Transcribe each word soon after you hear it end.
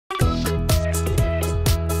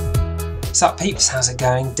Sup peeps, how's it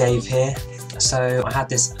going? Dave here. So I had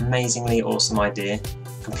this amazingly awesome idea,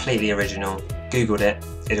 completely original, googled it,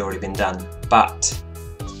 it'd already been done, but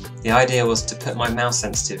the idea was to put my mouse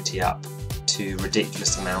sensitivity up to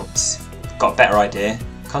ridiculous amounts. Got a better idea.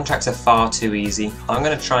 Contracts are far too easy. I'm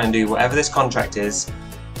going to try and do whatever this contract is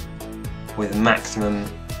with maximum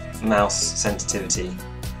mouse sensitivity.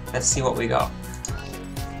 Let's see what we got.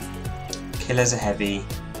 Killers are heavy.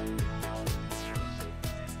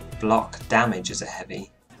 Block damage is a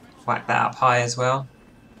heavy. Whack that up high as well.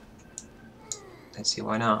 Let's see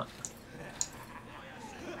why not.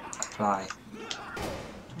 Apply.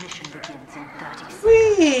 Mission begins in 30 seconds.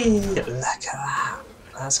 Whee! Look at that.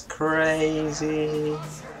 That's crazy.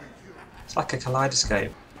 It's like a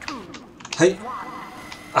kaleidoscope. Hey.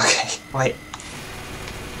 Okay, wait.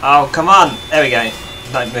 Oh, come on! There we go.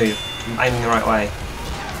 Don't move. I'm aiming the right way.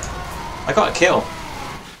 I got a kill.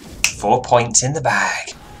 4 points in the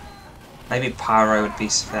bag. Maybe Pyro would be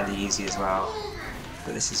fairly easy as well.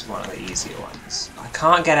 But this is one of the easier ones. I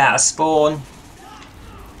can't get out of spawn.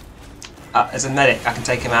 There's a medic. I can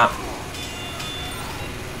take him out.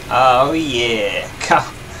 Oh yeah.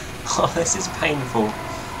 Oh, this is painful.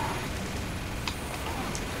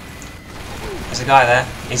 There's a guy there.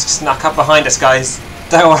 He's snuck up behind us, guys.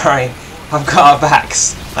 Don't worry. I've got our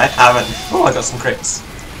backs. I haven't. Oh, I got some crits.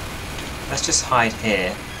 Let's just hide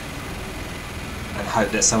here and hope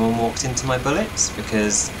that someone walked into my bullets,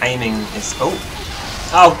 because aiming is...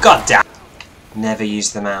 Oh god damn! Never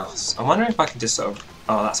use the mouse. I'm wondering if I can just sort of...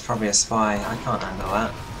 Oh, that's probably a spy. I can't handle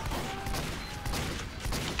that.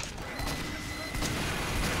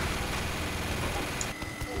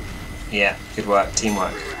 Yeah, good work.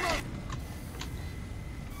 Teamwork.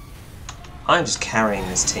 I'm just carrying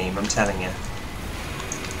this team, I'm telling you.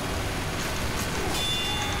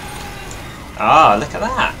 Ah, look at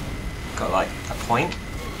that! Got like a point.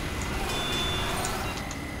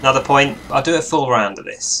 Another point. I'll do a full round of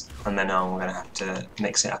this, and then I'm going to have to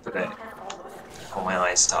mix it up a bit before my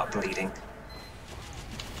eyes start bleeding.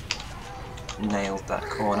 Nailed that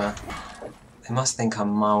corner. They must think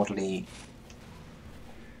I'm mildly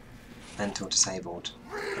mental disabled.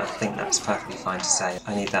 I think that's perfectly fine to say.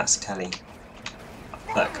 I need that telly.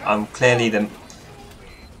 Look, I'm clearly the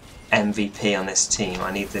MVP on this team.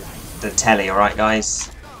 I need the telly, alright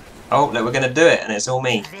guys? Oh, look, we're going to do it, and it's all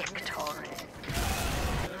me.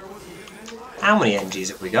 How many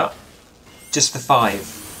NGs have we got? Just the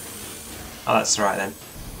 5. Oh, that's right then.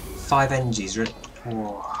 5 NGs, really?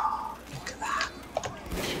 Whoa, look at that.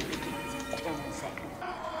 Mission begins in 10 seconds.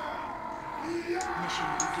 Mission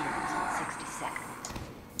begins in 60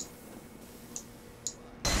 seconds.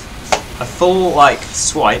 A full, like,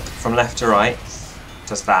 swipe from left to right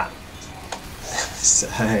does that.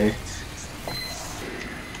 So...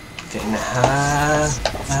 Getting the health.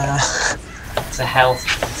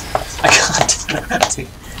 I can't do that.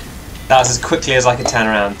 That was as quickly as I could turn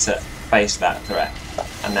around to face that threat,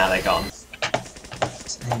 and now they're gone.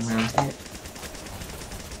 Let's aim around here.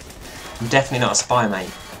 I'm definitely not a spy, mate.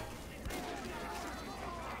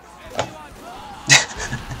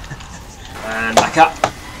 And back up.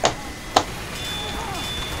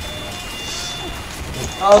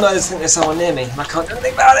 Oh no, I think there's someone near me, and I can't do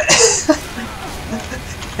anything about it.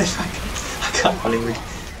 I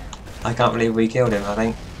can't believe we killed him, I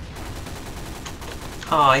think.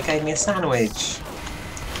 Oh, he gave me a sandwich.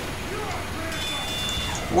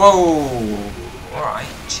 Whoa! Alright,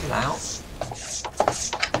 chill out.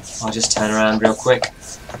 I'll just turn around real quick.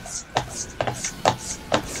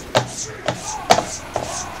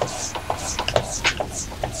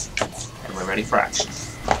 And we're ready for action.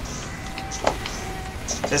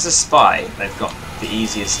 If there's a spy, they've got the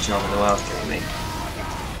easiest job in the world killing me.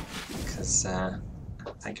 Because,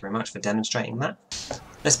 thank you very much for demonstrating that.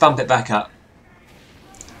 Let's bump it back up.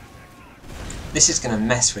 This is going to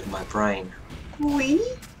mess with my brain. Wee,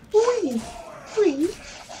 wee, wee.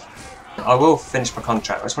 I will finish my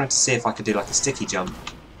contract. I just wanted to see if I could do like a sticky jump.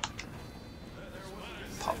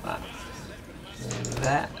 Pop that.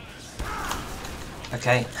 There.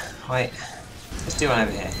 Okay, wait. Let's do one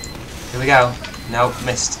over here. Here we go. Nope,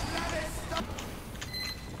 missed.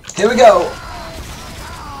 Here we go!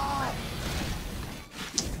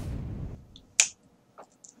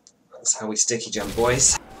 That's how we sticky jump,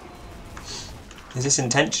 boys. Is this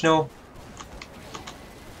intentional?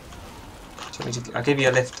 I'll give you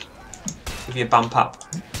a lift. Give you a bump up.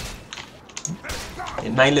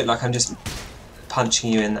 It may look like I'm just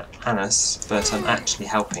punching you in the anus, but I'm actually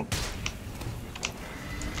helping.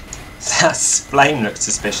 That flame looks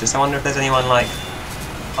suspicious. I wonder if there's anyone like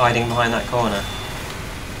hiding behind that corner.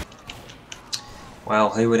 Well,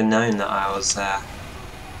 who would have known that I was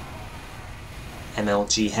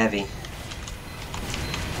MLG Heavy.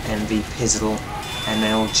 MV Pizzle.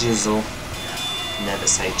 ML Jizzle. Never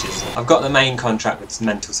say Jizzle. I've got the main contract with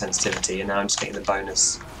mental sensitivity, and now I'm just getting the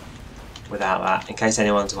bonus without that, in case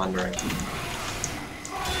anyone's wondering.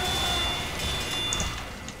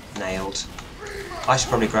 Nailed. I should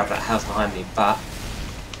probably grab that health behind me, but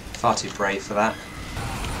far too brave for that.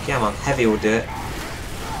 Come on, Heavy will do it.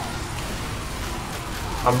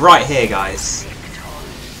 I'm right here, guys.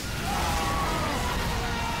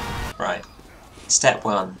 Right. Step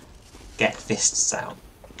 1, get fists out.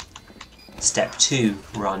 Step 2,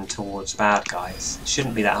 run towards bad guys. It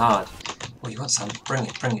shouldn't be that hard. Oh, you want some? Bring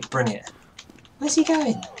it, bring it, bring it. Where's he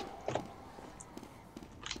going?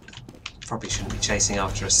 Probably shouldn't be chasing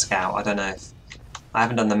after a scout. I don't know if... I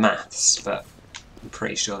haven't done the maths, but I'm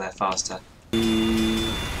pretty sure they're faster. I'm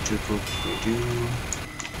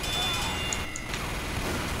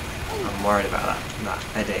worried about that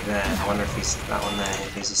edit there. I wonder if he's that one there,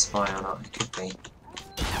 if he's a spy or not. It could be.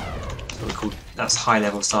 That's what we call, that's high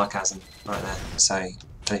level sarcasm right there. So, I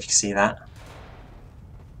don't know if you can see that.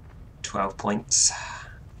 12 points.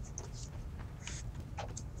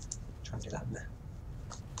 Try and do that in there.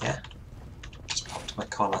 Yeah. Just popped my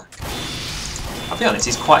collar. I'll be honest,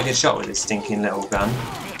 he's quite a good shot with his stinking little gun.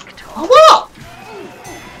 Oh, what?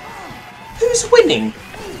 Who's winning?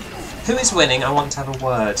 Who is winning? I want to have a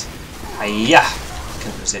word. Hiya!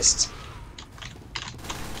 Couldn't resist.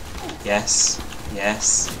 Yes.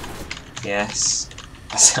 Yes. Yes.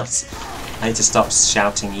 That sounds... I need to stop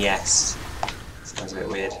shouting yes. Sounds a bit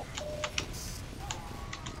weird.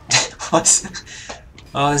 What?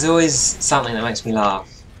 Oh, there's always something that makes me laugh.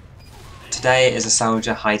 Today is a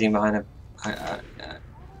soldier hiding behind a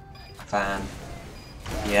van.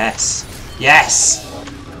 Yes. Yes!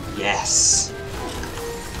 Yes!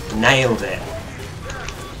 Nailed it.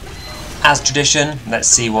 As tradition, let's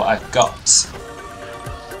see what I've got.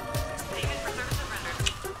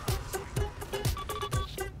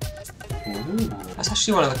 Ooh, that's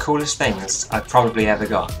actually one of the coolest things I've probably ever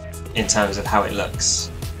got in terms of how it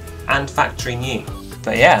looks. And factory new.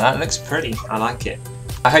 But yeah, that looks pretty. I like it.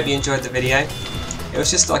 I hope you enjoyed the video. It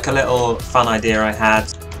was just like a little fun idea I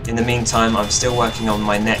had. In the meantime, I'm still working on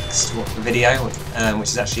my next video, which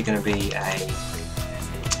is actually going to be a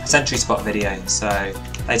sentry spot video, so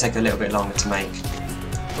they take a little bit longer to make.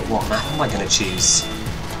 But what map am I going to choose?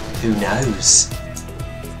 Who knows?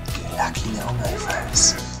 You lucky little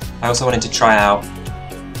mofos. I also wanted to try out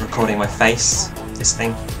recording my face, this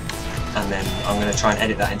thing, and then I'm going to try and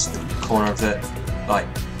edit that into the corner of the, like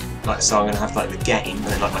so I'm going to have like the game and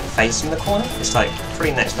then like my face in the corner. It's like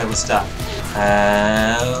pretty next level stuff.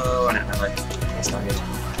 Oh, I don't know, like, that's not good.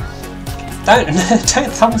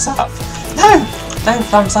 Don't thumbs up! No! Don't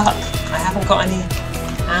thumbs up! I haven't got any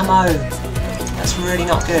ammo. That's really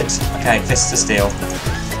not good. Okay, Fists of Steel.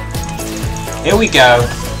 Here we go.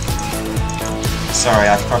 Sorry,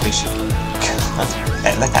 I probably should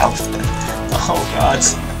get the help. Oh god.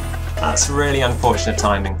 That's really unfortunate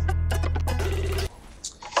timing.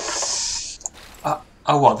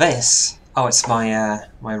 Oh, what, this? Oh, it's my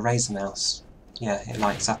my Razer mouse. Yeah, it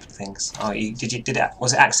lights up and things. Oh,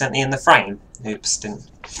 was it accidentally in the frame? Oops, didn't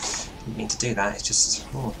mean to do that. It's just,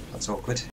 oh, that's awkward.